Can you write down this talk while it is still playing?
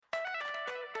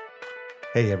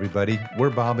Hey everybody, we're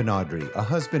Bob and Audrey, a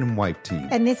husband and wife team.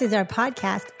 And this is our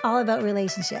podcast all about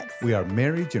relationships. We are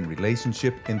marriage and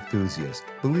relationship enthusiasts,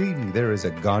 believing there is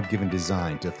a God-given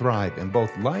design to thrive in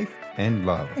both life and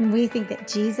love. And we think that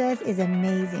Jesus is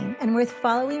amazing and worth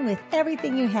following with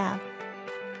everything you have.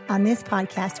 On this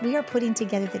podcast, we are putting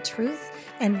together the truth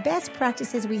and best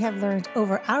practices we have learned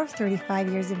over our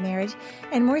 35 years of marriage,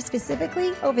 and more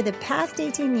specifically, over the past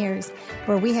 18 years,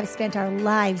 where we have spent our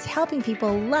lives helping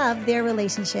people love their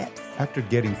relationships. After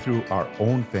getting through our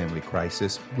own family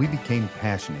crisis, we became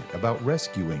passionate about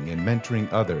rescuing and mentoring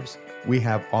others. We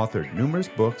have authored numerous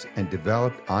books and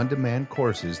developed on-demand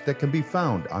courses that can be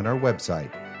found on our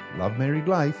website,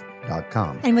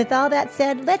 lovemarriedlife.com. And with all that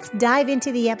said, let's dive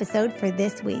into the episode for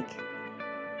this week.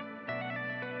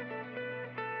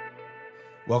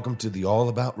 Welcome to the All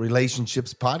About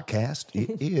Relationships podcast.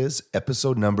 It is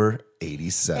episode number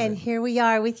 87. And here we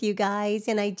are with you guys.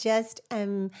 And I just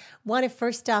want to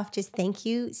first off just thank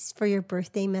you for your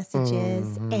birthday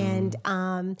messages. Mm-hmm.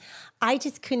 And I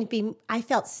just couldn't be, I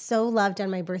felt so loved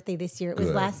on my birthday this year. It was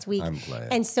Good. last week. I'm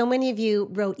glad. And so many of you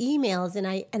wrote emails, and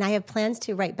I have plans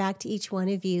to write back to each one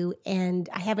of you. And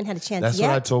I haven't had a chance That's yet.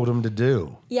 what I told him to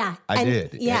do. Yeah. I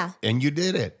did. Yeah. And you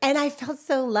did it. And I felt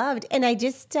so loved. And I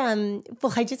just,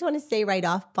 I just want to say right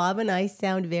off, Bob and I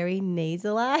sound very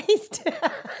nasalized.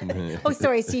 Oh,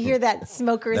 sorry. So you hear that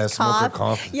smoker's That cough? smoker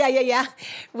cough? Yeah.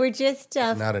 We're just...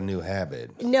 Not a new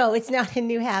habit. No, it's not a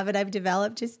new habit I've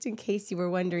developed, just in case you were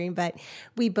wondering. But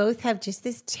we both have just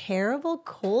this terrible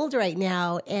cold right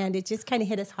now, and it just kind of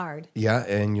hit us hard. Yeah,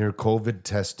 and you're COVID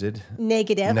tested.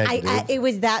 Negative. Negative. It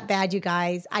was that bad, you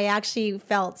guys. I actually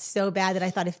felt so bad that I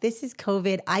thought, if this is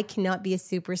COVID, I cannot be a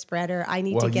super spreader. I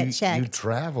need to get checked. You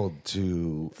traveled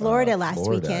to Florida last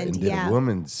weekend, and did yeah. a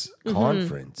women's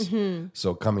conference.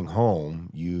 So coming home,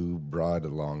 you brought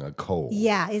along a cold.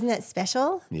 Yeah, isn't that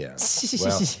special? Yeah. Well,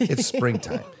 it's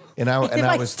springtime. And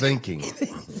I was thinking,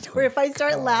 Or if I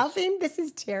start laughing, this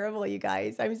is terrible, you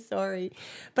guys. I'm sorry.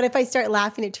 But if I start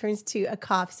laughing, it turns to a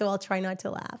cough, so I'll try not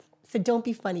to laugh. So don't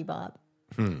be funny, Bob.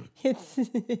 It's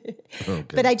okay.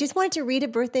 But I just wanted to read a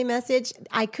birthday message.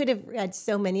 I could have read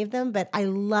so many of them, but I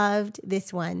loved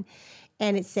this one.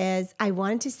 And it says, I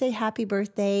wanted to say happy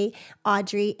birthday,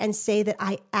 Audrey, and say that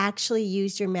I actually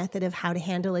used your method of how to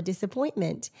handle a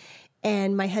disappointment.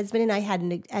 And my husband and I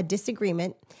had a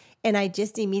disagreement, and I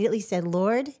just immediately said,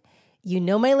 Lord, you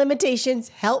know my limitations.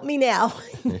 Help me now.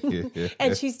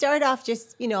 And she started off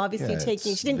just, obviously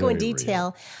taking, she didn't go in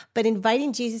detail, but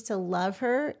inviting Jesus to love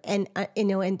her and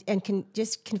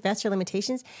just confess her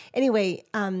limitations. Anyway,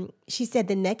 she said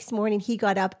the next morning he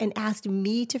got up and asked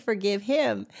me to forgive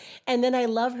him. And then I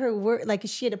love her word, like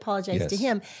she had apologized to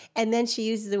him. And then she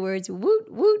uses the words,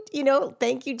 woot, woot,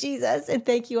 thank you, Jesus. And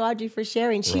thank you, Audrey, for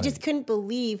sharing. She just couldn't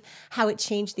believe how it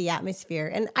changed the atmosphere.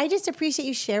 And I just appreciate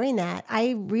you sharing that.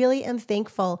 I really am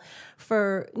thankful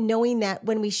for knowing that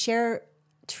when we share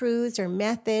truths or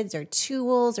methods or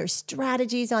tools or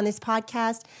strategies on this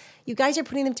podcast, you guys are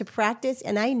putting them to practice.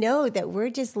 And I know that we're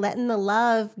just letting the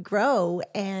love grow.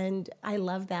 And I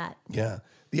love that. Yeah.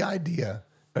 The idea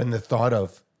and the thought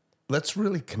of let's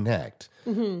really connect.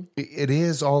 Mm-hmm. It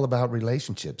is all about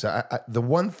relationships. The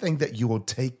one thing that you will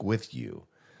take with you,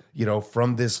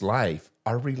 from this life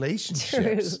are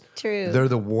relationships. True. They're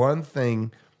the one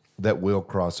thing that will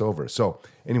cross over. So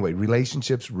anyway,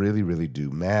 relationships really, really do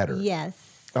matter.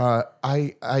 Yes.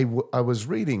 I was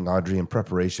reading, Audrey, in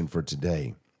preparation for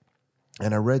today,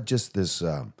 and I read just this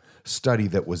study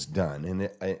that was done,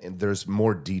 and there's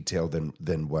more detail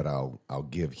than what I'll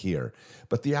give here.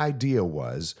 But the idea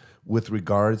was with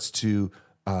regards to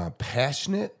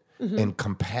passionate and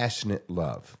compassionate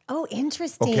love. Oh,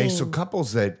 interesting. Okay, so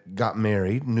couples that got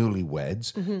married,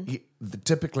 newlyweds,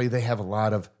 typically they have a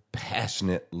lot of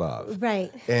passionate love.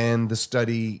 Right. And the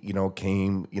study,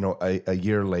 came, a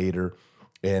year later,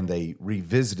 and they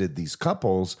revisited these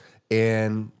couples,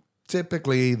 and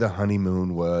typically the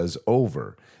honeymoon was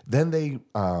over. Then they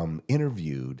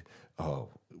interviewed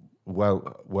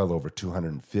well over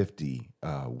 250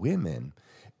 women,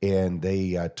 and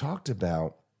they talked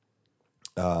about,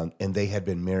 and they had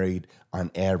been married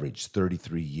on average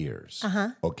 33 years.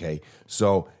 Okay,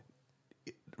 so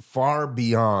far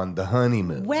beyond the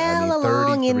honeymoon.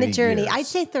 Along in the journey. Years. I'd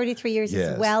say 33 years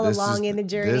is well along in the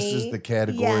journey. This is the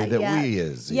category we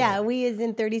is in. Yeah, we is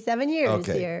in 37 years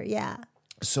here. Yeah.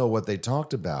 So what they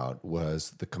talked about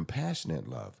was the compassionate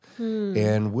love.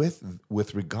 And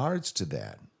with regards to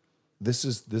that,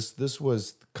 this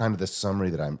was kind of the summary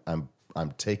that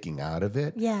I'm taking out of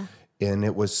it. Yeah. And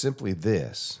it was simply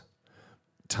this: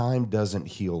 time doesn't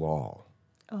heal all.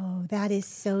 Oh, that is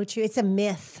so true. It's a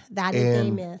myth. That is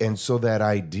a myth. And so that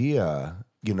idea,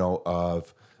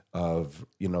 of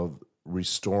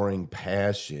restoring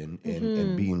passion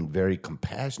and being very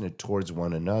compassionate towards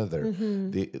one another.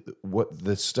 What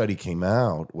the study came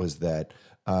out was that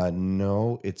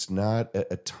no, it's not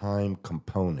a time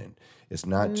component. It's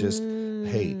not just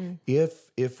hey,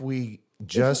 if we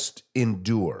just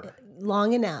endure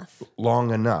long enough,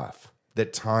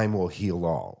 that time will heal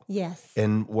all. Yes.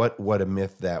 And what a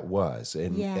myth that was.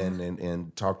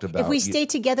 And talked about if we stay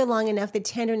together long enough, the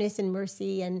tenderness and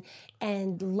mercy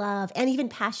and love and even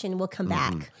passion will come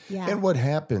back. Yeah. And what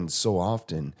happens so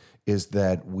often is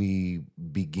that we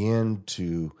begin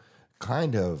to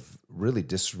kind of really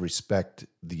disrespect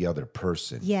the other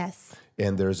person. Yes.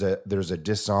 And there's a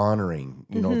dishonoring,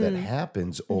 that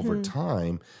happens over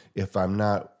time if I'm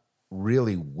not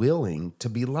really willing to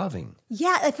be loving.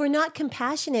 Yeah, if we're not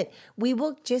compassionate, we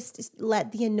will just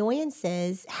let the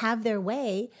annoyances have their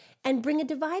way and bring a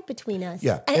divide between us.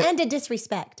 Yeah. And a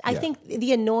disrespect. I think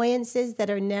the annoyances that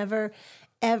are never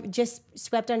just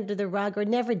swept under the rug or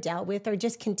never dealt with or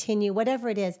just continue, whatever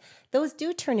it is, those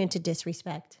do turn into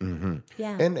disrespect.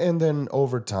 Yeah. And then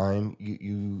over time,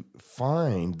 you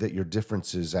find that your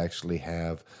differences actually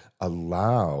have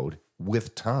allowed,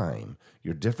 with time,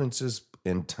 your differences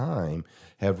in time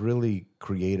have really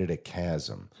created a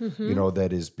chasm, that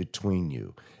is between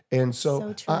you. And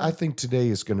so true. I think today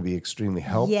is going to be extremely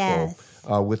helpful Yes.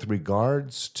 With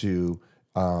regards to,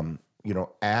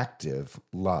 active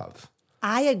love.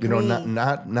 I agree.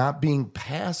 Not being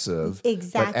passive,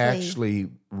 Exactly. but actually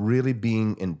really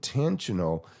being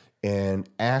intentional and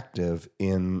active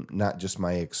in not just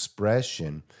my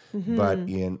expression, but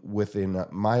within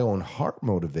my own heart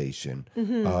motivation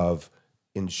of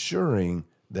ensuring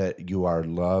that you are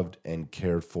loved and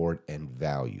cared for and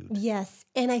valued. Yes.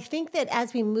 And I think that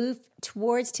as we move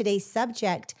towards today's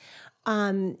subject,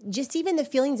 just even the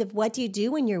feelings of what do you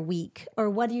do when you're weak, or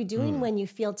what are you doing when you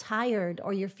feel tired,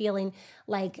 or you're feeling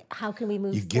like, how can we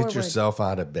move You forward? get yourself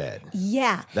out of bed.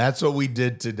 Yeah. That's what we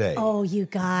did today. Oh, you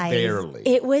guys. Barely.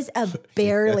 It was a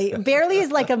barely. Barely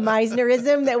is like a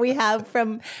Meisnerism that we have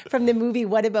from the movie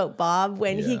What About Bob,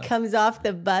 when he comes off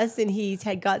the bus and he's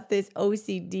had got this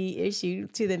OCD issue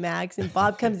to the max, and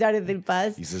Bob comes out of the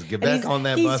bus. He says, get and back on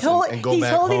that bus and go he's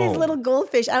back holding home. his little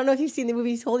goldfish. I don't know if you've seen the movie.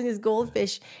 He's holding his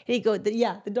goldfish. And he goes,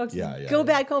 the dog says, go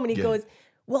back home. And he goes,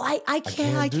 well, I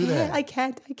can't do that. I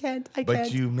can't.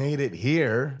 But you made it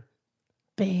here.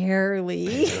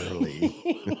 Barely.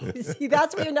 See,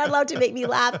 that's why you're not allowed to make me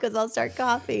laugh, because I'll start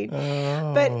coughing.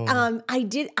 Oh. But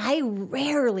I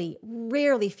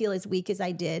rarely feel as weak as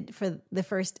I did for the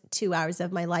first 2 hours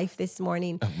of my life this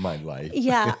morning. Of my life.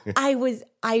 Yeah, I'm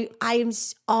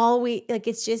always like,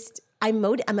 it's just, I'm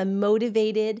a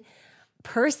motivated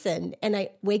person, and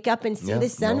I wake up and see the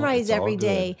sunrise it's all every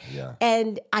day. good. Yeah.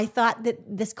 And I thought that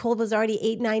this cold was already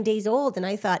 8-9 days old, and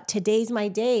I thought, today's my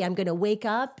day. I'm going to wake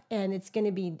up and it's going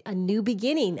to be a new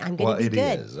beginning. I'm going to be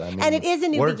good. It is. I mean, and it is a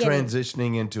new we're beginning.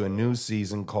 transitioning into a new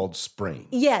season called spring.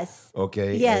 Yes.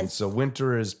 Okay. Yes. And so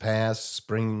winter is past,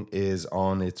 spring is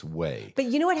on its way. But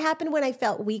you know what happened when I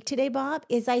felt weak today, Bob,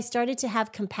 is I started to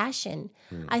have compassion.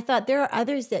 I thought, there are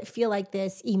others that feel like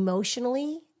this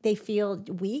emotionally. They feel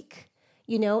weak.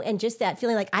 And just that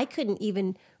feeling like I couldn't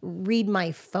even read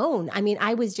my phone. I mean,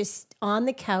 I was just on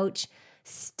the couch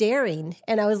staring,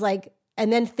 and I was like,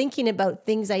 and then thinking about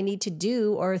things I need to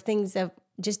do, or things of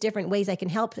just different ways I can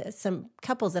help some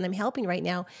couples that I'm helping right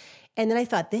now. And then I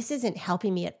thought, this isn't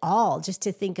helping me at all, just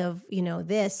to think of,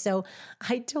 this. So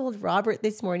I told Robert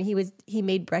this morning, he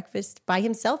made breakfast by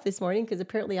himself this morning, because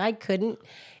apparently I couldn't.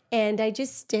 And I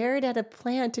just stared at a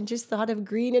plant and just thought of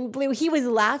green and blue. He was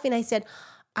laughing. I said,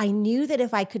 I knew that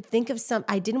if I could think of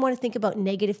I didn't want to think about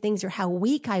negative things or how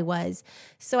weak I was.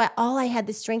 So all I had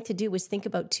the strength to do was think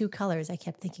about two colors. I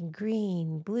kept thinking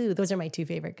green, blue. Those are my two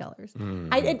favorite colors.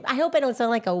 I hope I don't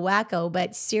sound like a wacko,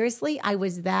 but seriously, I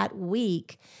was that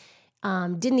weak.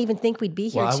 Didn't even think we'd be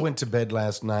here. Well, I went to bed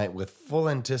last night with full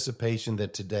anticipation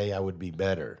that today I would be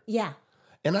better. Yeah.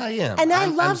 And I am. And I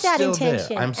I'm love that still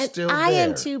intention. There. I'm and still there. I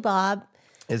am too, Bob.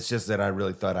 It's just that I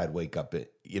really thought I'd wake up at,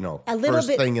 a little first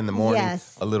bit, thing in the morning,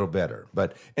 yes. a little better.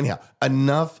 But anyhow,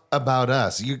 enough about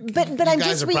us. You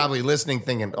guys are probably listening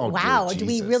thinking, oh, wow, dear do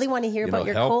we Jesus. really want to hear about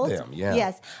your help cold? them. Yeah.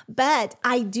 Yes. But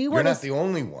I do want to... You're not the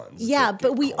only ones. Yeah,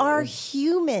 but we cold. are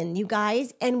human, you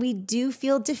guys, and we do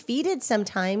feel defeated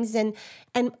sometimes. And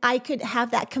I could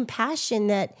have that compassion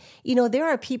that, there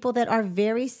are people that are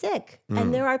very sick,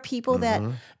 and there are people that...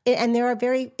 And there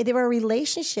are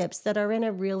relationships that are in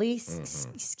a really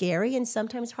scary and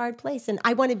sometimes hard place. And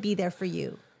I want to be there for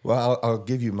you. Well, I'll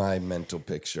give you my mental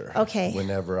picture. Okay.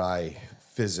 Whenever I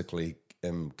physically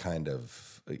am kind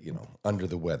of, under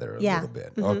the weather a Yeah. little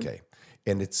bit. Okay.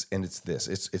 And it's this.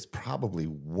 It's probably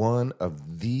one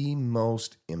of the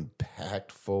most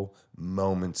impactful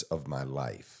moments of my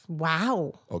life.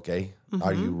 Wow. Okay?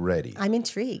 Are you ready? I'm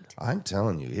intrigued. I'm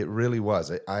telling you, it really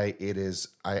was. I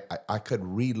could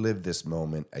relive this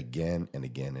moment again and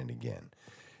again and again.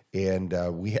 And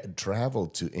we had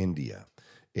traveled to India,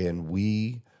 and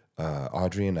we,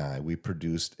 Audrey and I, we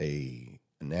produced a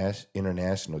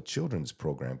international children's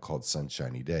program called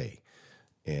Sunshiny Day.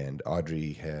 And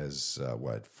Audrey has,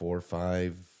 4 or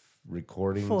 5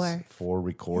 recordings? 4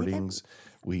 recordings.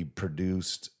 We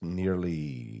produced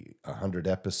nearly 100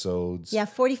 episodes. Yeah,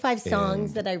 45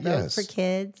 songs that I wrote for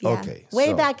kids. Yeah. Okay, Way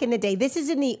so- back in the day. This is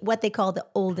in what they call the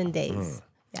olden days.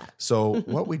 Yeah. So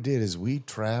what we did is we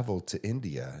traveled to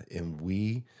India and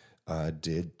we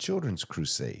did children's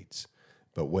crusades.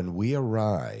 But when we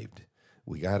arrived,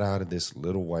 we got out of this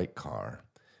little white car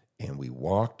and we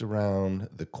walked around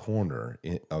the corner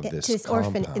of this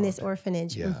compound. In this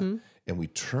orphanage. Yeah. And we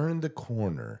turned the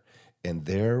corner and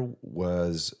there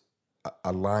was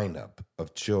a lineup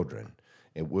of children,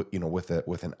 and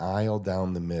with an aisle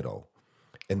down the middle,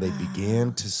 and they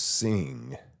began to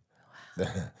sing.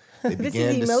 They This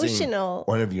began is to emotional.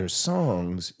 sing one of your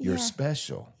songs. You're Yeah.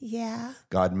 special. Yeah.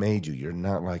 God made you. You're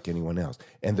not like anyone else.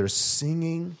 And they're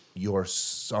singing your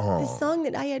song. The song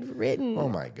that I had written. Oh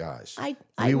my gosh. I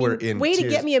we were mean, in way to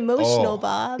tears. get me emotional, Oh,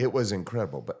 Bob. It was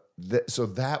incredible. But so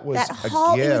that was That a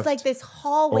hall, gift. it was like this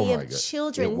hallway Oh my of God.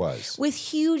 children It was. with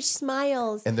huge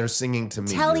smiles. And they're singing to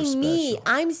me. telling "You're me special."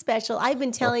 I'm special. I've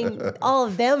been telling all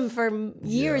of them for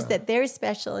years Yeah. that they're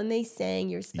special, and they sang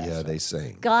you're special. Yeah, they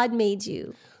sang. God made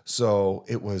you. So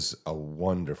it was a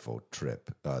wonderful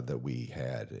trip that we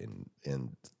had,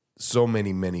 and so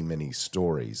many, many, many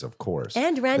stories, of course.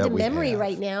 And that random we memory have.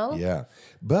 right now. Yeah.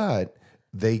 But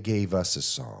they gave us a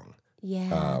song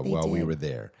Yeah, they while we did. were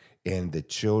there. And the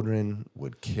children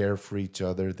would care for each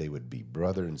other. They would be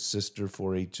brother and sister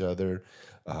for each other.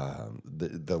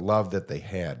 The love that they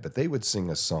had. But they would sing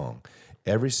a song.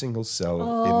 Every single cell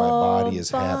in my body is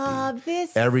Bob, happy.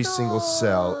 this Every single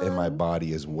cell in my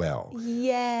body is well.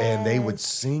 Yes. And they would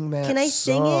sing that Can I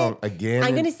sing song it? again.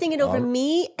 I'm going to sing it over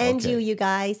me and okay. you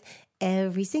guys.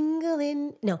 Every single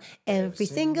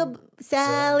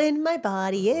cell in my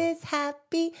body is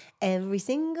happy. Every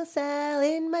single cell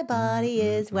in my body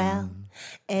is well.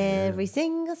 Every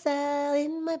single cell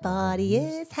in my body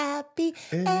is happy.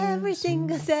 Every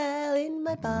single cell in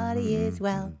my body is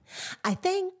well. I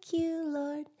thank you,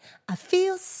 Lord. I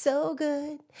feel so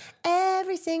good.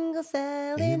 Every single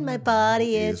cell in my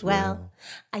body is well.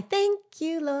 I thank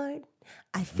you, Lord.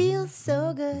 I feel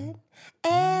so good.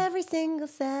 Every single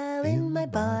cell in my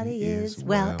body is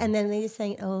well. And then they just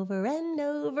sang it over and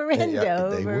over and Yeah,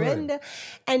 they over would. and over.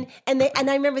 And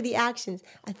I remember the actions.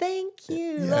 I thank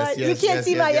you, Yes, Lord. You yes, can't yes,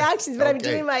 see yes, my yes. actions, but I'm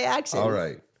Okay. doing my actions. All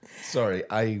right. Sorry,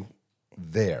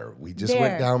 we just There.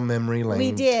 went down memory lane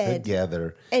We did.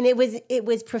 together. And it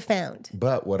was profound.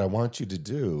 But what I want you to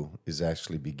do is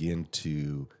actually begin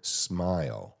to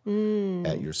smile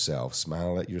at yourself,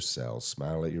 smile at yourself,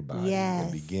 smile at your body, Yes.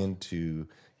 and begin to,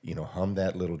 hum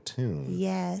that little tune.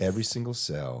 Yes. Every single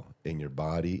cell in your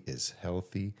body is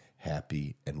healthy,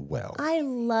 happy, and well. I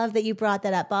love that you brought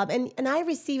that up, Bob. And I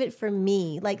receive it for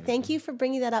me. Like, thank you for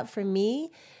bringing that up for me.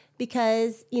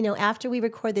 Because, after we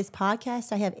record this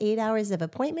podcast, I have 8 hours of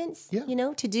appointments,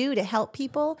 Yeah. to do to help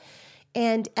people.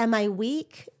 And am I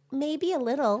weak? Maybe a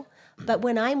little. But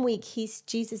when I'm weak,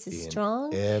 Jesus is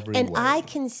strong. every and way. I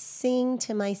can sing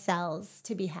to my cells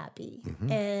to be happy.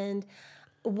 And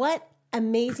what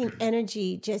amazing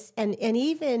energy and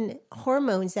even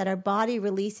hormones that our body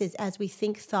releases as we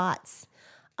think thoughts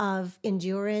of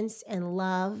endurance and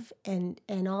love and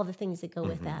all the things that go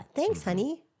with that. Thanks,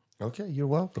 honey. Okay, you're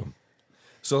welcome.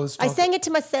 So let's talk. I sang it to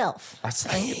myself. I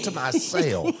sang it to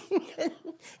myself.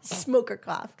 Smoker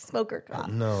cough.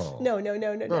 No.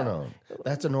 No.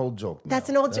 That's an old joke. That's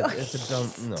an old joke. It's a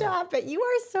dumb. No. Stop it. You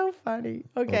are so funny.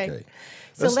 Okay. Okay.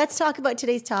 So let's talk about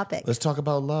today's topic. Let's talk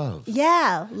about love.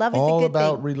 Yeah. Love is All a good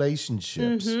about thing.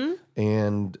 relationships.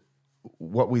 And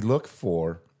what we look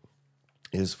for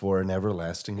is for an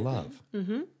everlasting love.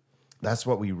 That's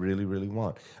what we really, really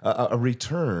want. A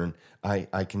return,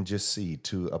 I can just see,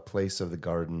 to a place of the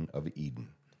Garden of Eden.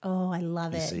 Oh, I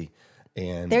love You it. see?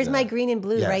 And There's my green and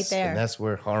blue yes, right there. And that's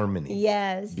where harmony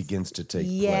Yes. begins to take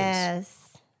place. Yes.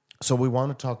 So we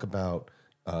want to talk about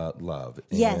love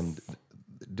and Yes.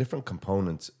 different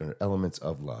components or elements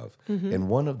of love. And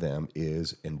one of them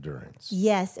is endurance.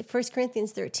 Yes. 1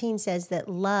 Corinthians 13 says that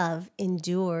love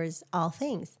endures all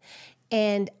things.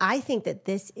 And I think that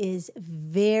this is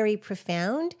very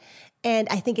profound. And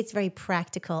I think it's very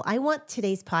practical. I want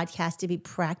today's podcast to be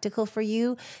practical for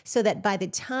you so that by the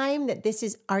time that this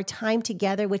is our time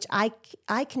together, which I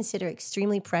consider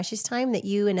extremely precious time that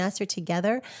you and us are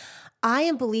together, I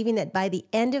am believing that by the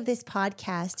end of this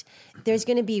podcast, there's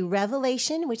going to be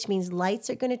revelation, which means lights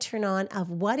are going to turn on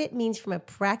of what it means from a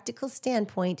practical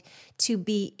standpoint to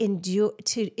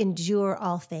endure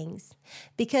all things.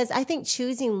 Because I think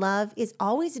choosing love is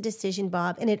always a decision,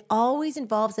 Bob, and it always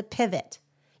involves a pivot.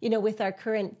 With our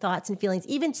current thoughts and feelings,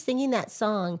 even singing that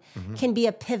song can be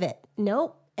a pivot.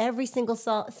 Nope. Every single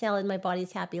cell in my body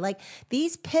is happy. Like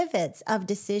these pivots of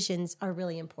decisions are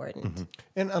really important.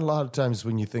 And a lot of times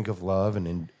when you think of love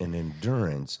and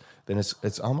endurance, then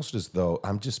it's almost as though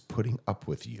I'm just putting up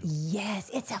with you. Yes,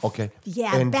 it's a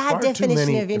And bad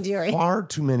definition of enduring. Far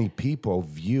too many people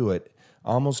view it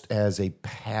almost as a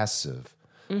passive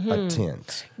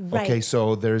tense. Right. Okay,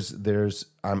 so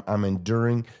I'm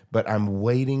enduring, but I'm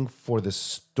waiting for the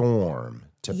storm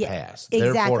to pass.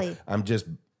 Exactly. Therefore, I'm just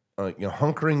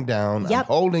hunkering down. Yep. I'm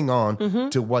holding on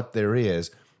to what there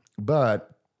is,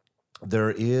 but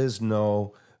there is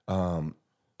no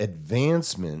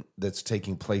advancement that's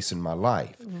taking place in my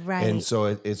life. Right. And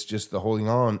so it's just the holding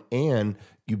on, and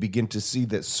you begin to see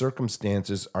that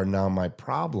circumstances are now my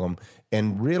problem,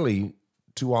 and really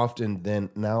too often then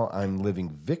now I'm living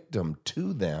victim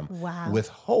to them with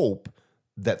hope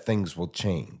that things will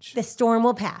change. The storm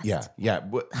will pass. Yeah.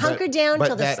 Hunker down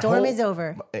till the storm is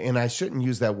over. And I shouldn't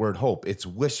use that word hope. It's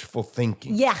wishful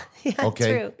thinking. Yeah,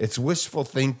 okay? True. It's wishful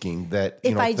thinking that,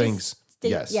 things...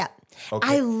 Yes. Yeah.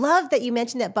 Okay. I love that you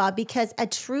mentioned that, Bob, because a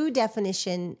true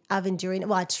definition of enduring,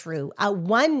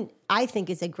 one I think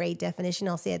is a great definition,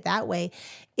 I'll say it that way,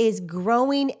 is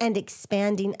growing and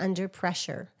expanding under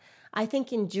pressure. I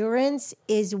think endurance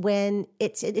is when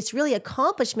it's really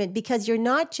accomplishment because you're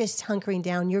not just hunkering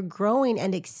down, you're growing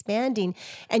and expanding,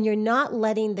 and you're not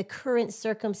letting the current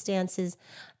circumstances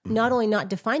not only not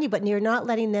define you, but you're not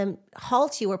letting them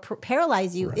halt you or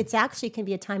paralyze you. Right. It's actually can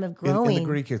be a time of growing. In the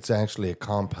Greek, it's actually a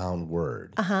compound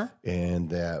word. And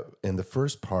the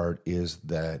first part is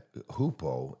that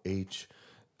hupo,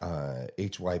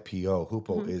 H-Y-P-O,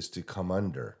 hupo is to come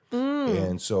under.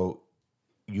 And so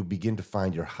you begin to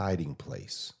find your hiding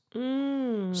place.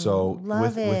 So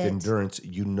with endurance,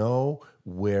 you know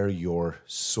where your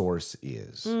source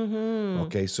is.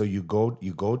 Okay, so you go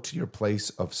to your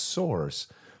place of source,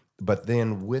 but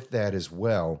then with that as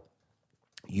well,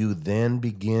 you then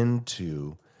begin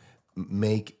to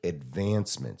make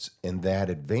advancements, and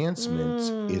that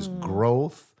advancement is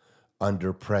growth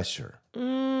under pressure.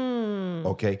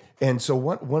 Okay, and so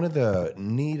one of the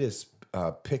neatest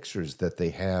pictures that they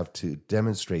have to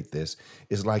demonstrate this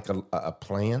is like a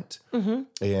plant.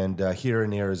 And here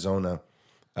in Arizona,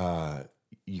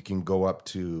 you can go up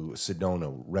to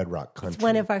Sedona, Red Rock Country. It's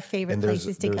one of our favorite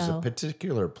places to go. There's a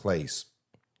particular place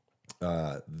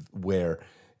where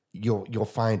you'll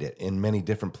find it in many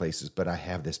different places, but I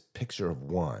have this picture of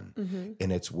one,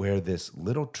 and it's where this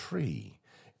little tree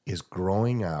is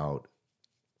growing out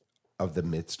of the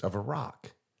midst of a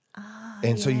rock.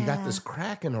 And so you got this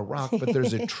crack in a rock, but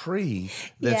there's a tree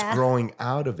that's growing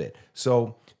out of it.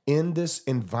 So in this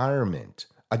environment,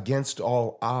 against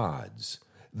all odds,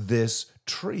 this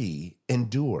tree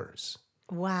endures.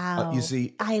 Wow. You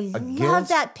see, I love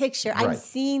that picture. Right. I'm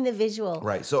seeing the visual.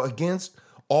 Right. So against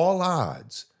all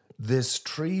odds, this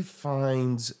tree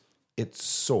finds its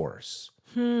source.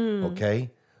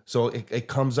 Okay? So it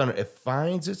comes under, it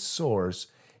finds its source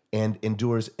and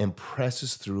endures and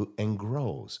presses through and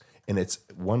grows. And it's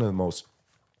one of the most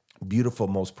beautiful,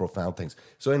 most profound things.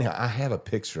 So anyhow, I have a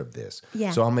picture of this.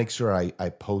 Yeah. So I'll make sure I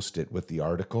post it with the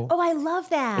article. Oh, I love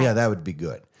that. Yeah, that would be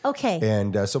good. Okay.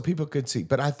 And so people could see.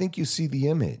 But I think you see the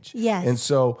image. Yes. And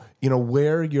so,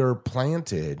 where you're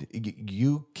planted,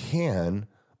 you can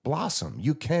blossom.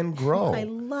 You can grow. I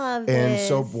love and this.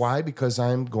 so why? Because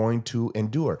I'm going to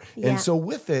endure. Yeah. And so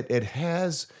with it, it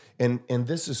has, and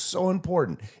this is so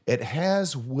important, it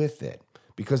has with it,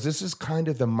 because this is kind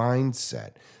of the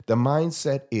mindset. The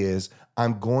mindset is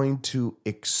I'm going to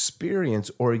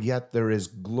experience, or yet there is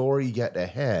glory yet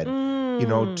ahead,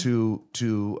 to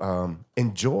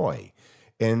enjoy.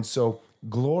 And so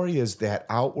glory is that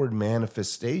outward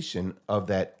manifestation of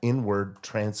that inward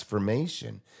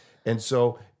transformation. And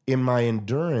so in my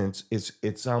endurance,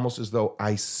 it's almost as though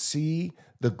I see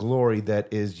the glory that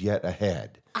is yet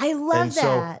ahead. I love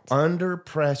that. So under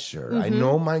pressure, I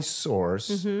know my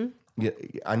source.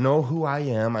 I know who I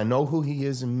am. I know who he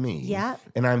is in me. Yeah.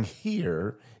 And I'm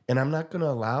here, And I'm not going to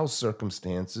allow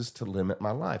circumstances to limit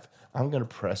my life. I'm going to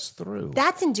press through.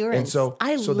 That's endurance. And so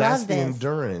love that's the this.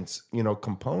 endurance,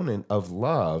 component of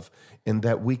love, in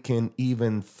that we can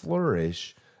even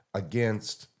flourish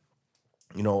against,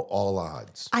 all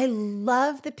odds. I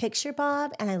love the picture,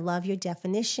 Bob, and I love your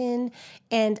definition,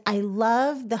 and I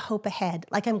love the hope ahead.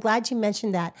 Like, I'm glad you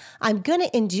mentioned that. I'm going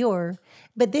to endure,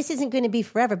 but this isn't going to be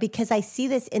forever, because I see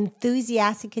this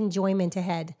enthusiastic enjoyment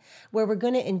ahead where we're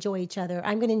going to enjoy each other.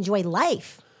 I'm going to enjoy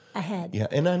life ahead. Yeah,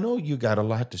 and I know you got a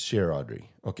lot to share, Audrey.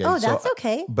 Okay. Oh, that's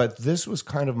okay. But this was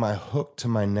kind of my hook to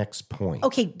my next point.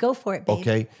 Okay, go for it, babe.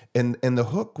 Okay. And the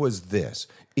hook was this: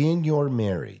 in your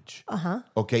marriage,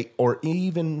 okay, or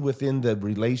even within the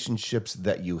relationships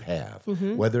that you have,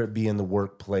 whether it be in the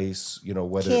workplace,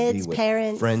 whether it Kids, be with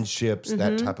parents. friendships,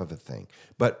 that type of a thing.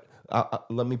 But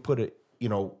let me put it,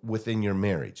 within your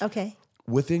marriage. Okay.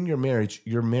 Within your marriage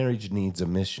needs a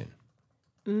mission.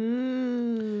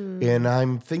 And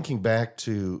I'm thinking back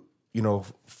to,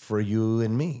 for you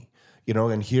and me,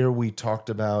 and here we talked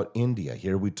about India.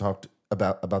 Here we talked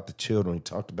about the children. We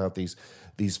talked about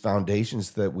these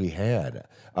foundations that we had.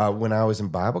 When I was in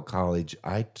Bible college,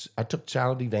 I took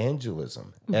child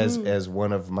evangelism as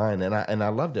one of mine, and I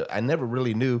loved it. I never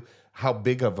really knew how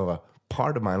big of a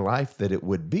part of my life that it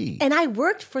would be. And I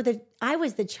worked I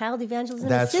was the child evangelism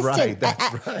That's assistant. right.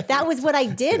 That's right. That was what I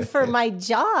did for my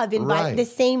job in Right. the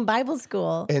same Bible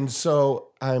school. And so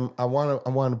I want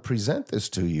to present this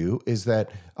to you, is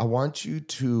that I want you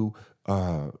to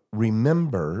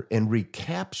remember and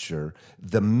recapture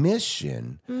the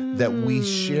mission that we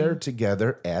share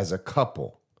together as a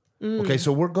couple. Okay,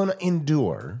 so we're going to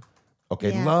endure.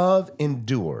 Okay, Yeah. love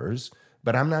endures,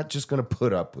 but I'm not just going to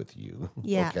put up with you.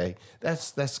 Yeah. Okay,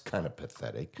 that's kind of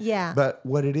pathetic. Yeah. But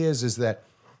what it is that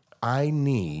I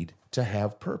need to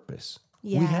have purpose.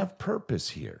 Yeah. We have purpose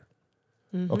here.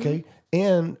 Okay,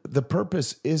 and the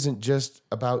purpose isn't just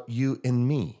about you and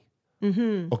me.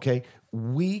 Okay,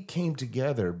 we came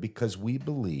together because we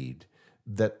believed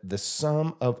that the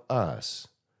sum of us,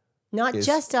 Not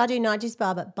just Audrey, not just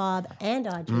Bob, but Bob and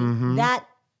Audrey.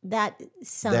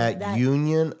 That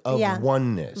union of yeah,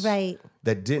 oneness, right.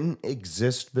 that didn't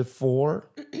exist before.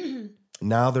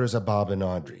 Now there's a Bob and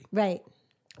Audrey. Right.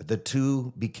 The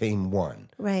two became one.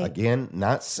 Right. Again,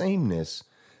 not sameness,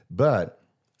 but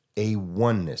a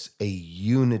oneness, a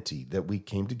unity, that we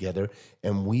came together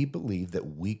and we believed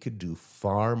that we could do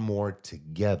far more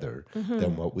together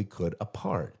than what we could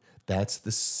apart. That's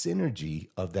the synergy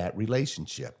of that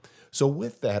relationship. So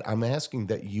with that, I'm asking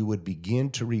that you would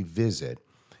begin to revisit,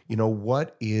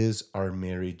 what is our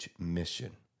marriage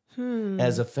mission?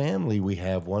 As a family, we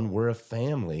have one. We're a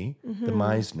family, the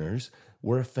Meisners.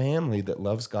 We're a family that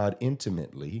loves God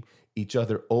intimately, each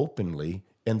other openly,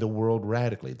 and the world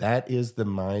radically. That is the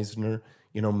Meisner,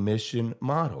 mission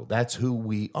model. That's who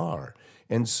we are.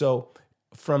 And so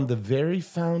from the very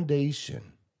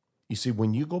foundation, you see,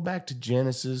 when you go back to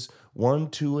Genesis 1,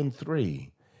 2, and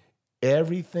 3,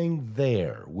 everything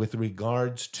there with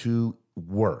regards to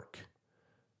work.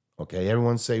 Okay,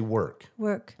 everyone say work.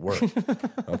 Work. Work.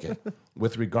 Okay.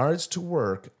 With regards to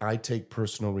work, I take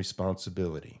personal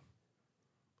responsibility.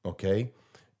 Okay?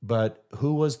 But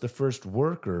who was the first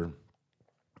worker,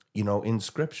 in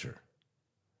Scripture?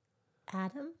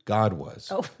 Adam? God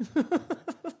was. Oh.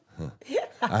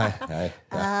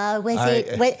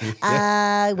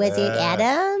 Was it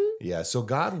Adam? Yeah, so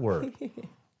God worked.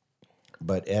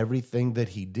 But everything that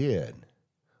he did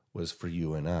was for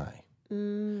you and I.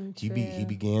 He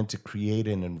began to create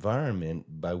an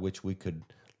environment by which we could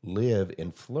live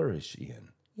and flourish in.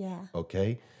 Yeah.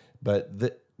 Okay? But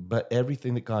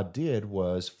everything that God did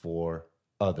was for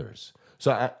others.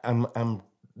 So I'm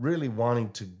really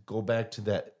wanting to go back to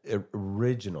that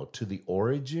original, to the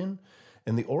origin.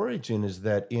 And the origin is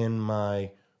that in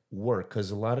my work,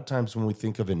 because a lot of times when we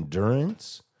think of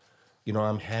endurance,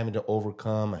 I'm having to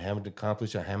overcome, I'm having to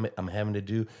accomplish, I'm having to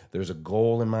do, there's a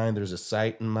goal in mind, there's a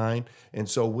sight in mind. And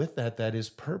so with that is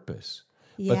purpose.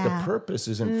 Yeah. But the purpose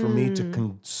isn't for me to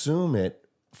consume it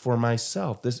for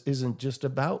myself. This isn't just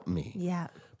about me. Yeah.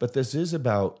 But this is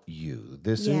about you.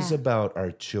 This is about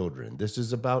our children. This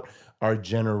is about our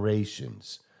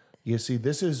generations. You see,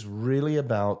 this is really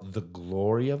about the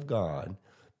glory of God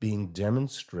being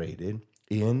demonstrated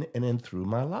in and through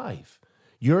my life.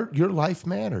 Your life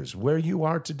matters, where you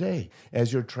are today,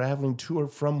 as you're traveling to or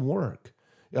from work,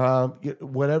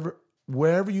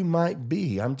 wherever you might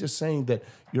be. I'm just saying that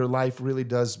your life really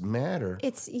does matter.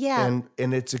 And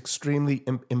it's extremely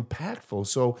impactful.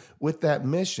 So with that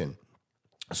mission,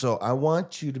 so I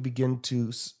want you to begin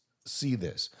to see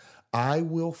this. I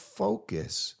will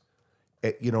focus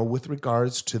with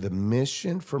regards to the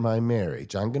mission for my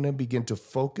marriage, I'm going to begin to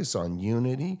focus on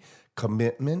unity,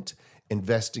 commitment,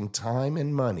 investing time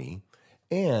and money.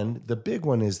 And the big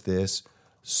one is this: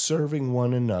 serving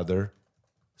one another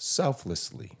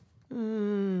selflessly.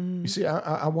 You see,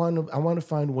 I want to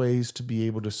find ways to be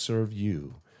able to serve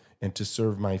you and to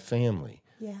serve my family.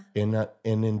 Yeah. And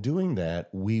in doing that,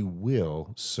 we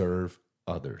will serve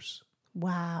others.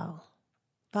 Wow.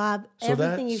 Bob, So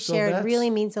everything you've shared really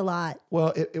means a lot.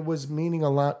 Well, it was meaning a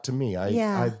lot to me.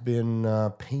 Yeah. I've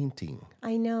been painting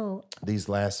I know. these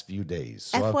last few days.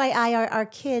 So FYI, our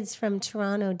kids from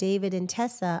Toronto, David and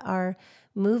Tessa, are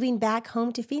moving back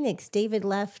home to Phoenix. David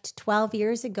left 12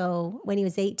 years ago when he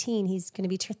was 18. He's going to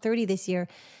be 30 this year.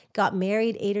 Got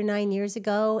married 8 or 9 years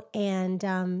ago.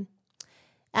 And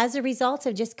as a result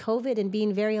of just COVID and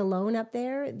being very alone up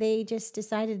there, they just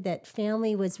decided that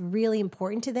family was really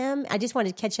important to them. I just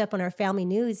wanted to catch up on our family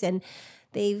news. And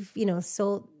they've,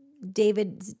 sold.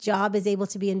 David's job is able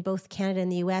to be in both Canada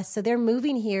and the US. So they're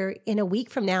moving here in a week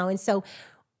from now. And so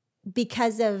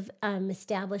because of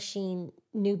establishing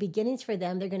new beginnings for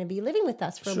them, they're going to be living with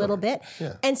us for a little bit.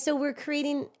 Yeah. And so we're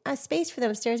creating a space for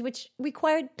them upstairs, which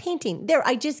required painting. There,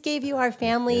 I just gave you our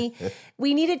family.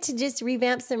 We needed to just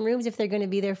revamp some rooms if they're going to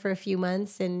be there for a few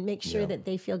months and make sure that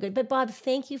they feel good. But Bob,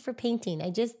 thank you for painting.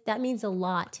 That means a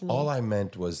lot to me. all I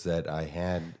meant was that I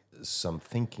had some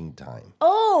thinking time.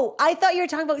 Oh, I thought you were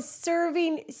talking about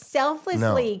serving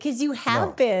selflessly because you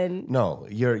have been. No,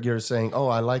 you're saying, oh,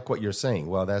 I like what you're saying.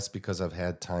 Well, that's because I've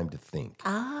had time to think.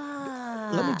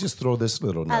 Let me just throw this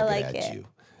little nugget at you.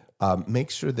 Make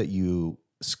sure that you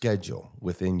schedule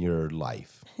within your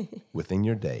life, within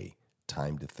your day,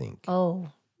 time to think. Oh,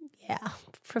 yeah.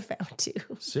 Profound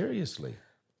too. Seriously.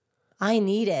 I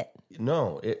need it.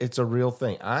 No, it's a real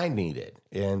thing. I need it.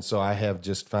 And so I have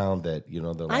just found that, the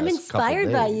last I'm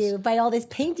inspired by couple days, you, by all this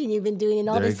painting you've been doing and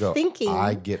all there this you go. thinking.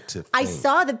 I get to think. I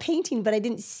saw the painting, but I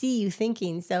didn't see you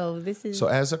thinking. So this is... So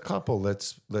as a couple,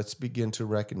 let's begin to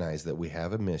recognize that we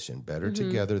have a mission, better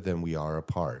together than we are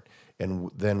apart. And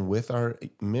then with our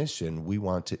mission, we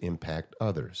want to impact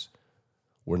others.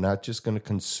 We're not just going to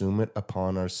consume it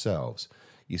upon ourselves.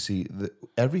 You see,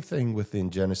 everything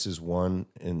within Genesis 1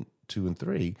 and 2 and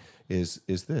 3 is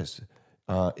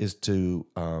to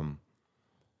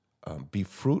be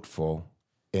fruitful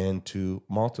and to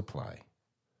multiply,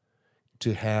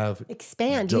 to have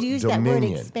expand. You use that word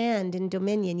dominion. expand and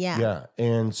dominion. Yeah. Yeah,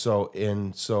 and so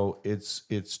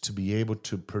it's to be able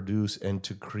to produce and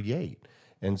to create,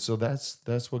 and so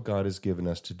that's what God has given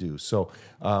us to do. So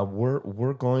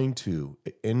we're going to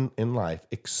in life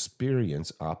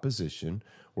experience opposition.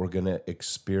 We're going to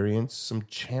experience some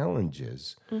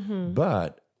challenges,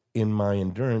 but in my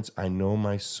endurance, I know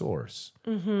my source.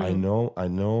 I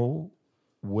know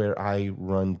where I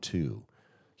run to.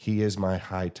 He is my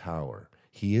high tower.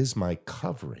 He is my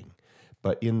covering.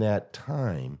 But in that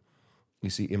time, you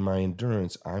see, in my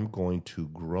endurance, I'm going to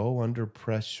grow under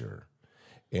pressure,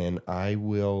 and I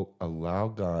will allow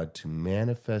God to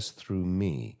manifest through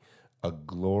me a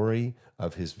glory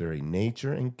of his very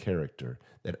nature and character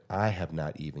that I have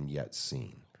not even yet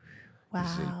seen. Wow. You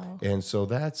see? And so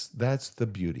that's the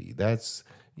beauty. That's,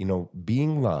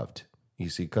 being loved. You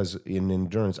see, because in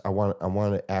endurance, I want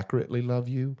to accurately love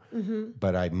you,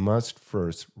 but I must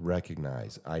first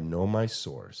recognize I know my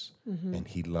source, and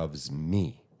he loves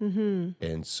me.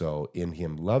 And so in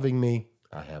him loving me,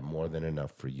 I have more than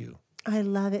enough for you. I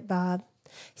love it, Bob.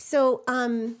 So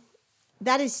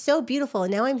that is so beautiful.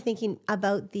 And now I'm thinking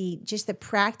about the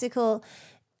practical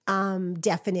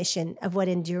definition of what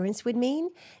endurance would mean,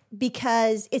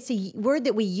 because it's a word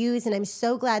that we use, and I'm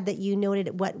so glad that you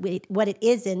noted what it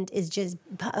isn't is just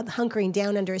hunkering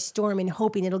down under a storm and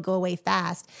hoping it'll go away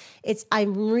fast.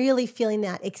 I'm really feeling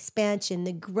that expansion,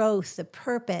 the growth, the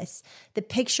purpose, the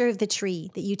picture of the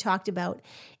tree that you talked about.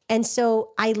 And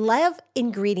so I love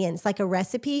ingredients, like a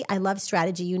recipe. I love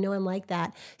strategy. I'm like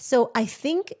that. So I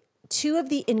think two of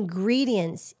the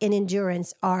ingredients in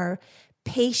endurance are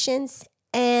patience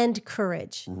and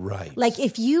courage. Right. Like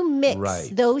if you mix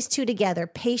those two together,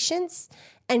 patience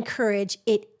and courage,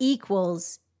 it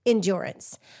equals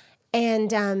endurance.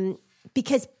 And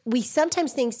because we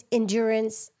sometimes think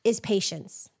endurance is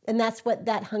patience, and that's what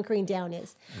that hunkering down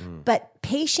is. But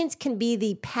patience can be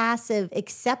the passive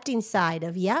accepting side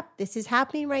of, yep, this is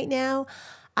happening right now.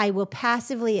 I will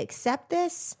passively accept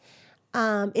this.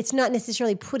 It's not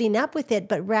necessarily putting up with it,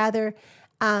 but rather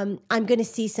I'm going to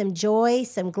see some joy,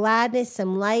 some gladness,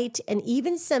 some light, and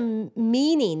even some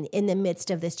meaning in the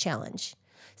midst of this challenge.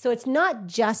 So it's not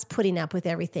just putting up with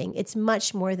everything. It's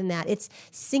much more than that. It's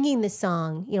singing the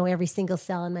song, every single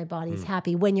cell in my body is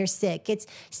happy when you're sick. It's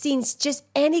seeing just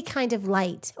any kind of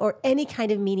light or any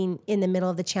kind of meaning in the middle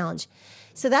of the challenge.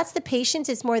 So that's the patience.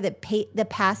 It's more the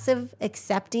passive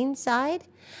accepting side.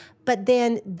 But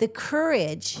then the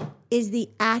courage is the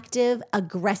active,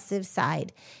 aggressive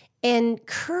side. And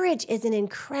courage is an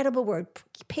incredible word.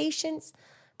 Patience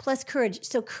plus courage.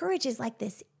 So courage is like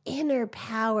this inner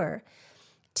power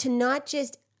to not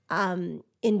just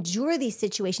endure these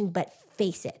situations, but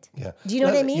face it. Yeah. Do you know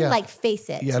what I mean? Yeah. Like face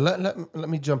it. Yeah, let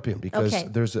me jump in because Okay.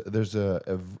 there's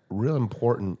a real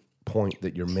important point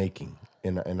that you're making,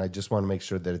 and I just want to make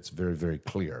sure that it's very, very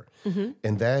clear.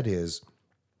 And that is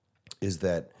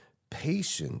that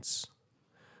patience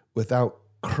without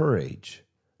courage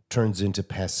turns into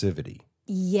passivity.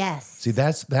 Yes. See,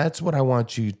 that's what I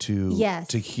want you to Yes.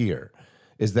 to hear,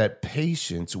 is that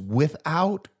patience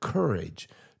without courage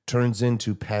turns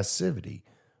into passivity.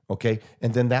 Okay,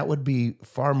 and then that would be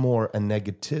far more a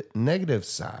negative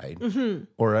side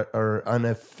or an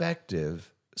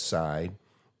ineffective side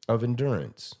of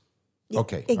endurance.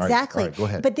 Okay, Exactly. All right, go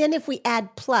ahead. But then if we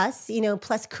add plus,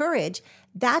 plus courage,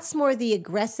 that's more the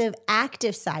aggressive,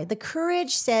 active side. The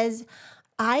courage says,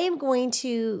 I am going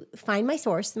to find my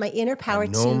source, my inner power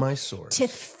know my source. to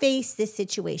face this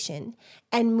situation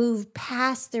and move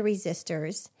past the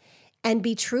resistors and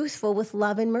be truthful with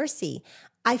love and mercy.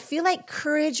 I feel like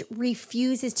courage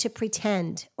refuses to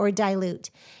pretend or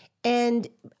dilute. And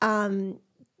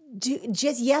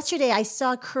just yesterday, I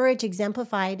saw courage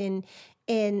exemplified in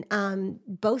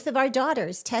both of our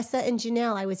daughters, Tessa and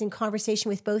Janelle. I was in conversation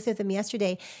with both of them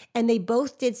yesterday, and they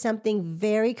both did something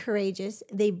very courageous.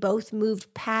 They both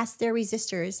moved past their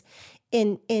resistors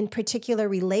in particular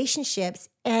relationships.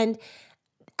 And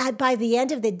by the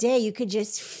end of the day, you could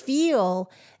just feel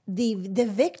the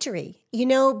victory,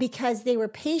 because they were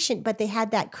patient, but they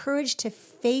had that courage to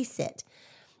face it.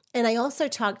 And I also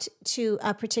talked to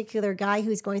a particular guy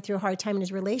who's going through a hard time in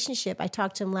his relationship. I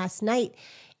talked to him last night,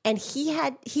 and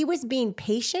he was being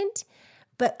patient,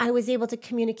 but I was able to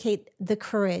communicate the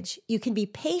courage. You can be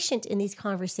patient in these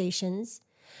conversations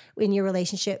in your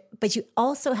relationship, but you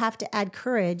also have to add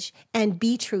courage and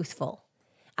be truthful.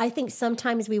 I think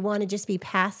sometimes we want to just be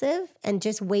passive and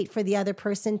just wait for the other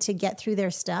person to get through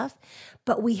their stuff,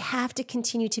 but we have to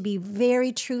continue to be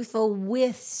very truthful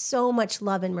with so much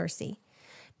love and mercy,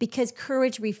 because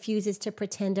courage refuses to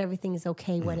pretend everything is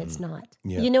okay when it's not.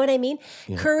 Yeah. You know what I mean?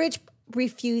 Yeah. Courage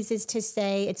refuses to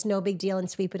say it's no big deal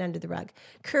and sweep it under the rug.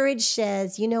 Courage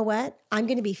says, you know what? I'm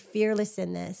going to be fearless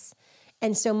in this.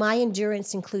 And so my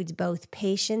endurance includes both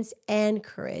patience and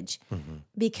courage,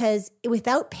 because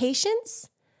without patience,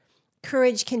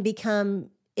 courage can become,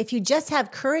 if you just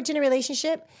have courage in a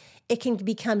relationship, it can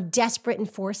become desperate and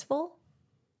forceful,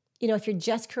 if you're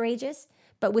just courageous.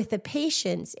 But with the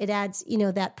patience, it adds,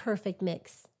 that perfect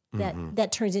mix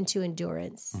that turns into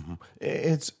endurance.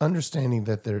 It's understanding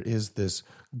that there is this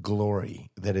glory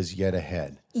that is yet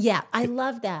ahead. Yeah, I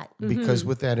love that. Because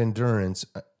with that endurance,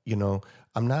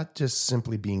 I'm not just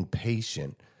simply being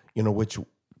patient, which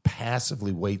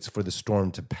passively waits for the storm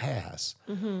to pass,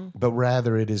 but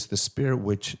rather it is the Spirit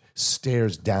which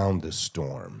stares down the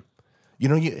storm.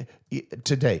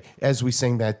 Today, as we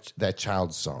sing that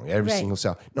child's song, every single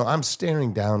cell, no, I'm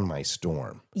staring down my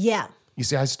storm. Yeah. You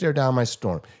see, I stare down my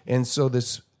storm. And so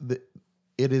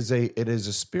it is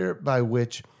a spirit by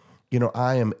which,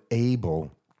 I am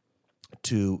able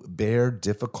to bear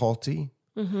difficulty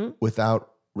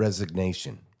without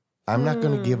resignation. I'm not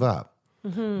going to give up,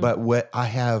 but what I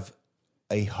have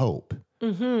a hope,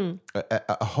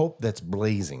 a hope that's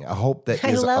blazing, a hope that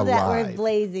is alive. I love that word,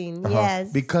 blazing.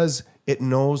 Yes. Because it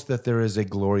knows that there is a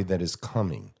glory that is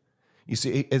coming. You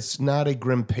see, it's not a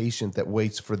grim patient that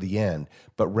waits for the end,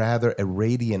 but rather a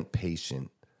radiant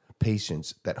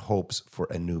patience that hopes for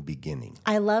a new beginning.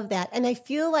 I love that. And I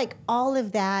feel like all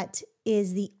of that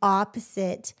is the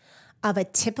opposite of a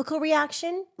typical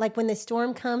reaction. Like when the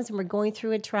storm comes and we're going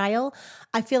through a trial,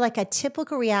 I feel like a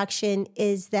typical reaction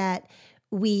is that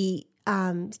we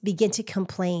begin to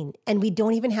complain, and we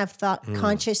don't even have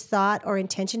conscious thought or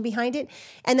intention behind it.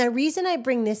 And the reason I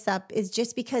bring this up is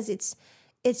just because it's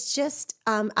just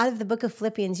out of the book of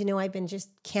Philippians. I've been just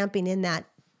camping in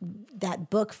that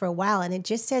book for a while, and it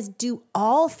just says, do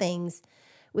all things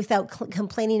without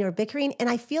complaining or bickering. And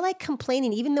I feel like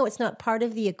complaining, even though it's not part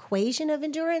of the equation of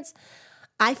endurance,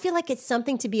 I feel like it's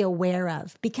something to be aware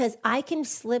of, because I can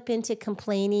slip into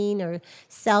complaining or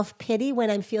self-pity when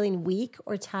I'm feeling weak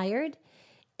or tired,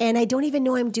 and I don't even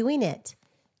know I'm doing it.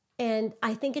 And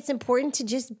I think it's important to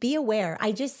just be aware.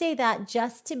 I just say that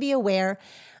just to be aware.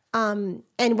 And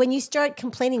when you start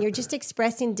complaining, you're just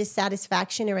expressing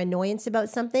dissatisfaction or annoyance about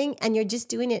something, and you're just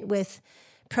doing it with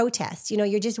protest.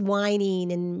 You're just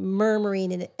whining and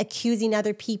murmuring and accusing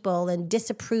other people and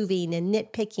disapproving and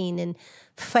nitpicking and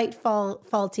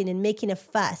faulting and making a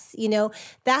fuss.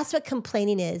 That's what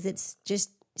complaining is. It's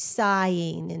just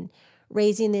sighing and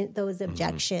raising those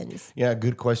objections. Yeah, a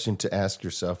good question to ask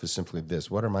yourself is simply this: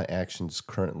 what are my actions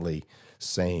currently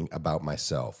saying about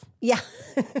myself? Yeah.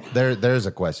 There's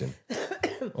a question.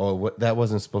 That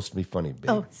wasn't supposed to be funny, babe.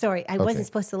 Oh, sorry. I wasn't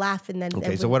supposed to laugh. And then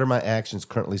Okay, so what are my actions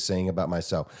currently saying about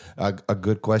myself? A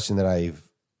good question that I've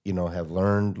have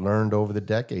learned over the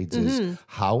decades is,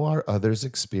 how are others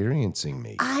experiencing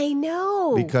me? I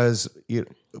know. Because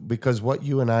what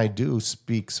you and I do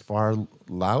speaks far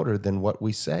louder than what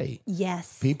we say.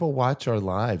 Yes. People watch our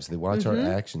lives. They watch our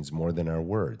actions more than our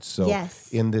words. So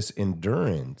in this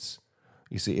endurance,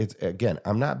 you see, it's again,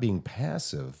 I'm not being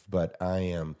passive, but I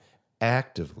am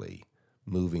actively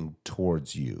moving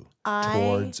towards you,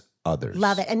 towards others.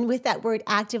 Love it. And with that word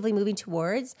actively moving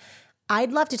towards,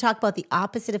 I'd love to talk about the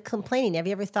opposite of complaining. Have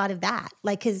you ever thought of that?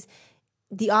 Because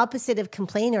the opposite of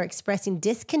complaining or expressing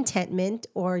discontentment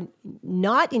or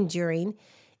not enduring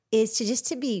is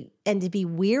to be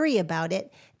weary about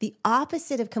it. The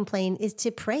opposite of complaining is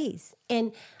to praise.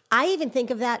 And I even think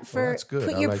of that for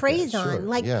put your praise on.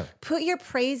 Put your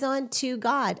praise on to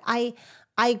God. I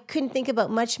couldn't think about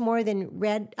much more than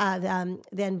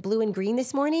than blue and green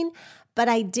this morning, but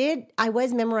I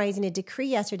was memorizing a decree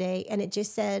yesterday, and it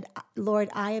just said, Lord,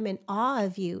 I am in awe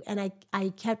of you. And I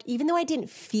kept, even though I didn't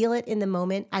feel it in the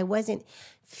moment, I wasn't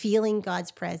feeling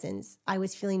God's presence. I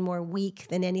was feeling more weak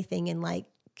than anything and like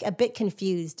a bit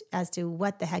confused as to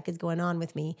what the heck is going on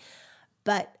with me.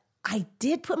 But I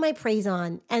did put my praise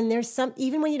on, and there's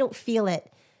even when you don't feel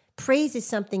it, praise is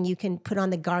something you can put on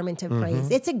the garment of praise.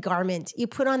 It's a garment. You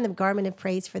put on the garment of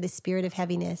praise for the spirit of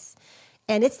heaviness.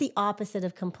 And it's the opposite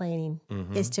of complaining,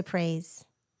 is to praise.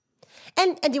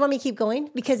 And do you want me to keep going?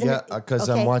 Because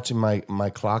I'm watching my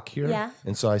clock here. Yeah.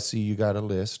 And so I see you got a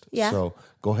list. Yeah. So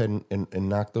go ahead and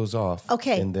knock those off.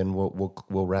 Okay. And then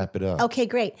we'll wrap it up. Okay,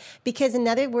 great. Because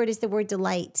another word is the word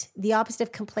delight. The opposite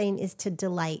of complain is to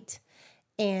delight.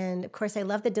 And of course, I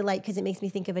love the delight because it makes me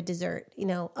think of a dessert.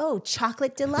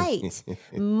 Chocolate delight,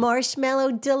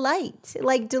 marshmallow delight.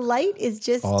 Like delight is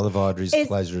just all of Audrey's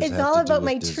pleasures. It's all about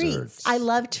my treats. I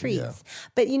love treats,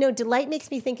 but delight makes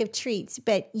me think of treats.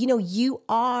 But you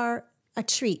are a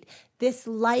treat. This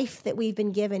life that we've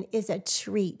been given is a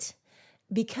treat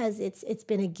because it's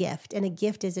been a gift, and a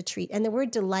gift is a treat. And the word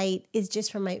delight is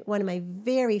just from one of my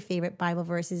very favorite Bible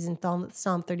verses in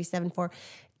Psalm 37:4.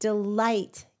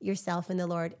 Delight yourself in the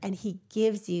Lord, and He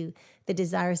gives you the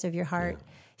desires of your heart.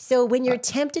 Yeah. So when you're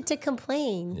tempted to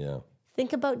complain,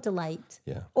 think about delight.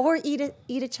 Yeah. Or eat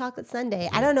a chocolate sundae.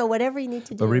 I don't know, whatever you need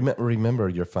to do. But remember,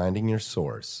 you're finding your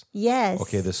source. Yes.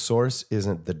 Okay, the source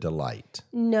isn't the delight.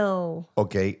 No.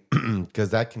 Okay,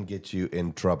 because that can get you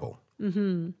in trouble.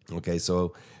 Okay,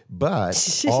 so,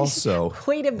 but also...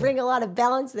 Way to bring a lot of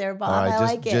balance there, Bob. I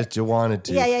like it. Just you wanted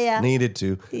to. Yeah. Needed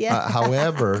to. Yeah.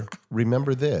 However,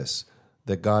 remember this,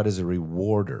 that God is a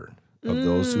rewarder of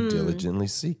those who diligently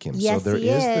seek Him. Yes, so there He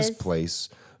is is this place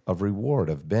of reward,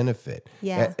 of benefit.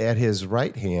 Yeah. At His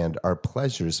right hand are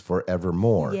pleasures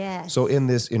forevermore. Yes. So in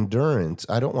this endurance,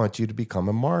 I don't want you to become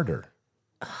a martyr.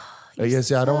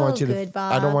 Yes, I don't want you to.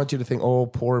 Bob. I don't want you to think, "Oh,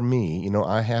 poor me."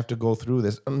 I have to go through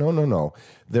this. No.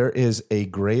 There is a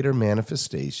greater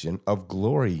manifestation of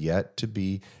glory yet to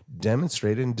be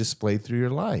demonstrated and displayed through your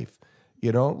life.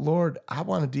 Lord, I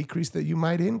want to decrease that You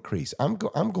might increase. I'm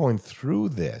going through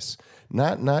this,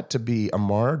 not to be a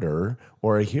martyr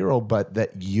or a hero, but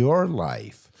that Your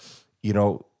life,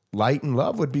 light and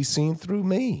love would be seen through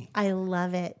me. I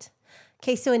love it.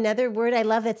 Okay, so another word I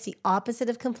love that's the opposite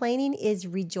of complaining is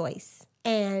rejoice.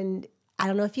 And I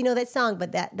don't know if you know that song,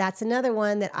 but that's another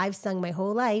one that I've sung my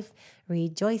whole life.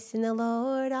 Rejoice in the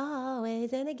Lord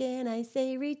always, and again I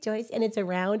say rejoice. And it's a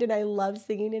round, and I love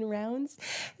singing in rounds.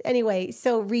 Anyway,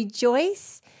 so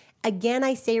rejoice, again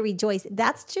I say rejoice.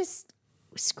 That's just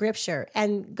scripture.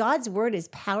 And God's word is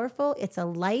powerful. It's a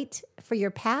light for your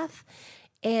path.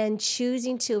 And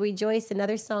choosing to rejoice,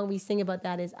 another song we sing about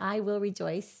that is I Will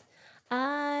Rejoice.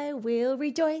 I will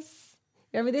rejoice.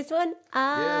 Remember this one?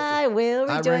 I will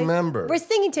rejoice. I remember. We're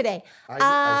singing today.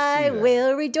 I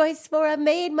will rejoice, for I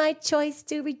made my choice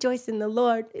to rejoice in the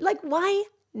Lord. Like, why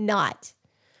not?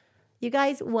 You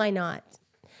guys, why not?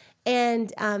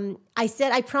 And I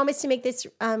said, I promised to make this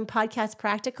podcast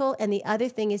practical. And the other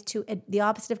thing is the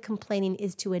opposite of complaining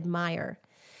is to admire.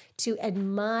 to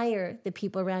admire the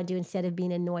people around you instead of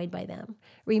being annoyed by them.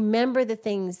 Remember the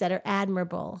things that are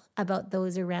admirable about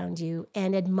those around you,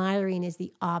 and admiring is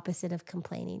the opposite of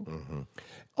complaining.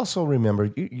 Also,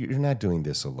 remember, you're not doing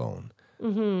this alone.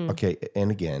 Okay,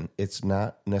 and again, it's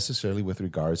not necessarily with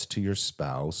regards to your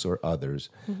spouse or others,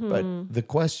 but the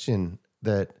question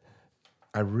that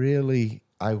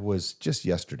I was just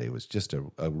yesterday was just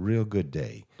a real good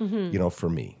day, for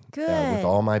me, with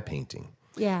all my painting.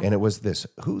 Yeah. And it was this: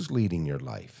 who's leading your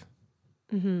life?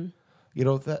 Who's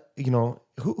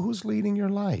leading your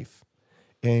life?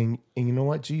 And you know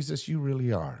what, Jesus, you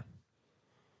really are.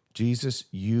 Jesus,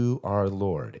 you are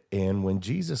Lord. And when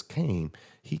Jesus came,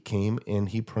 he came and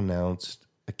he pronounced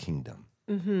a kingdom.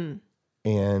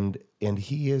 And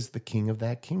he is the king of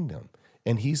that kingdom.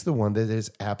 And he's the one that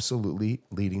is absolutely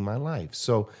leading my life.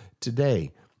 So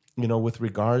today, with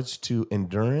regards to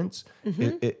endurance,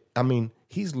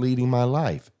 he's leading my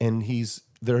life. And he's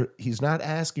not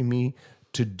asking me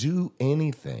to do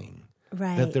anything.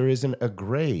 Right. That there isn't a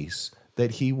grace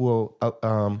that he will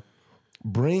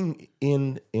bring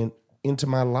into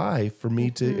my life for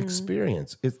me to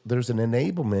experience. There's an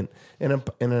enablement and an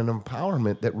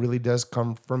empowerment that really does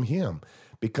come from him,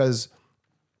 because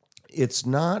it's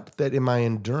not that in my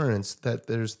endurance that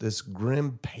there's this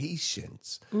grim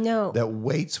patience that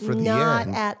waits for the not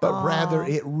end, at but all. rather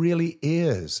it really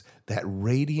is that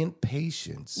radiant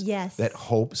patience that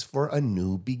hopes for a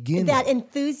new beginning. That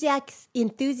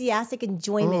enthusiastic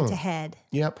enjoyment ahead.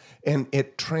 Yep. And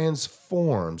it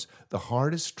transforms the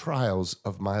hardest trials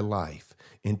of my life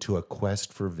into a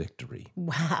quest for victory.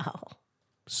 Wow.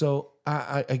 So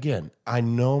I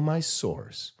know my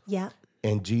source. Yeah.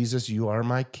 And Jesus, you are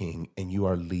my king, and you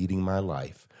are leading my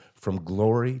life. From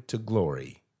glory to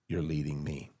glory, you're leading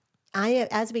me.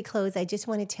 As we close, I just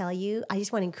want to tell you, I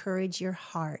just want to encourage your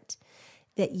heart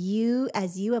that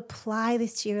as you apply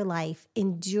this to your life,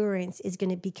 endurance is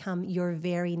going to become your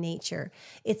very nature.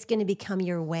 It's going to become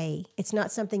your way. It's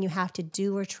not something you have to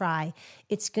do or try.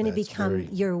 It's going to become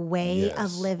your way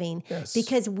of living,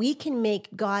 because we can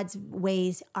make God's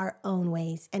ways our own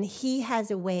ways. And he has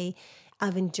a way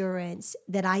of endurance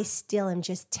that I still am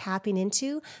just tapping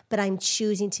into, but I'm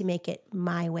choosing to make it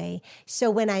my way. So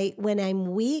when I'm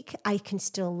weak, I can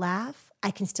still laugh.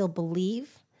 I can still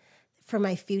believe for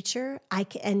my future.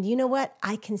 And you know what?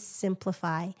 I can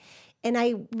simplify. And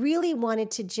I really wanted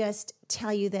to just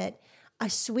tell you that a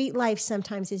sweet life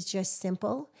sometimes is just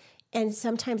simple, and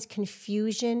sometimes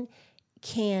confusion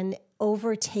can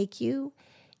overtake you.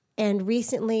 And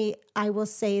recently, I will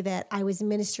say that I was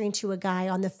ministering to a guy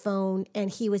on the phone, and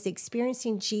he was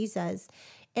experiencing Jesus.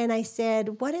 And I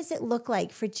said, what does it look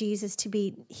like for Jesus to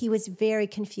be? He was very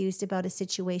confused about a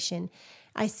situation.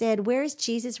 I said, where is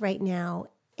Jesus right now?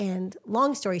 And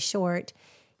long story short,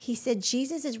 he said,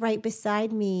 Jesus is right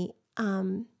beside me.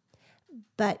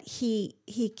 But he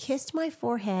kissed my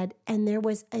forehead, and there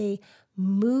was a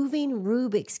moving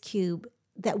Rubik's Cube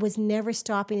that was never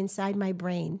stopping inside my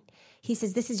brain. He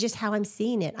says, this is just how I'm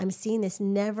seeing it. I'm seeing this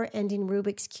never-ending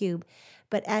Rubik's Cube.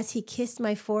 But as he kissed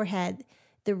my forehead,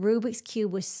 the Rubik's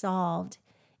Cube was solved,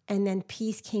 and then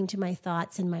peace came to my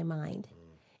thoughts and my mind.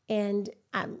 And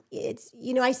it's,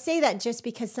 I say that just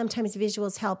because sometimes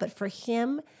visuals help, but for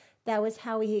him, that was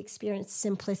how he experienced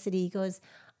simplicity. He goes,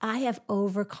 I have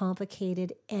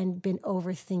overcomplicated and been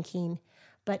overthinking,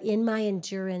 but in my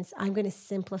endurance, I'm going to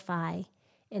simplify,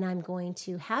 and I'm going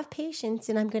to have patience,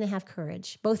 and I'm going to have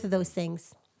courage. Both of those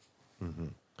things. Mm-hmm.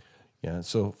 Yeah.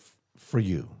 So for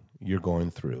you, you're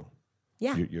going through.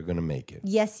 Yeah. You're going to make it.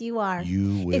 Yes, you are.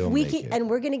 You will make it. And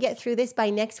we're going to get through this. By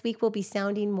next week, we'll be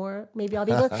sounding more. Maybe I'll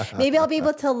be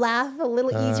able to laugh a little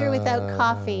easier without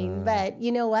coughing. But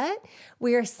you know what?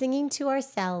 We are singing to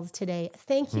ourselves today.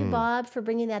 Thank you, Bob, for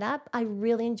bringing that up. I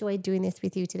really enjoyed doing this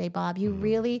with you today, Bob. You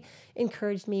really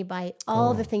encouraged me by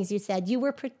all the things you said. You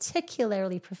were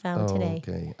particularly profound today.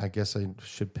 Okay. I guess I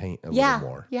should paint a little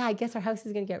more. Yeah, I guess our house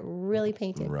is going to get really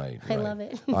painted. Right. I love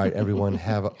it. All right, everyone,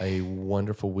 have a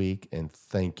wonderful week, and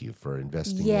thank you for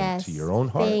investing into your own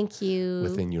heart. Thank you.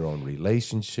 Within your own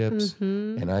relationships.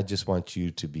 And I just want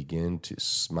you to begin to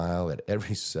smile at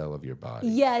every cell of your body.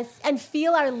 Yes, and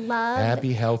feel our love.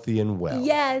 Happy, healthy, and well.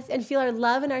 Yes, and feel our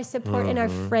love and our support and our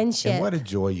friendship. And what a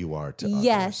joy you are to others.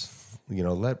 Yes.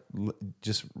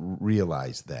 Just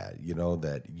realize that,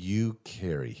 that you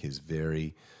carry his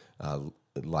very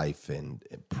life and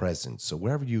presence. So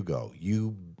wherever you go,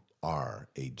 you are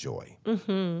a joy.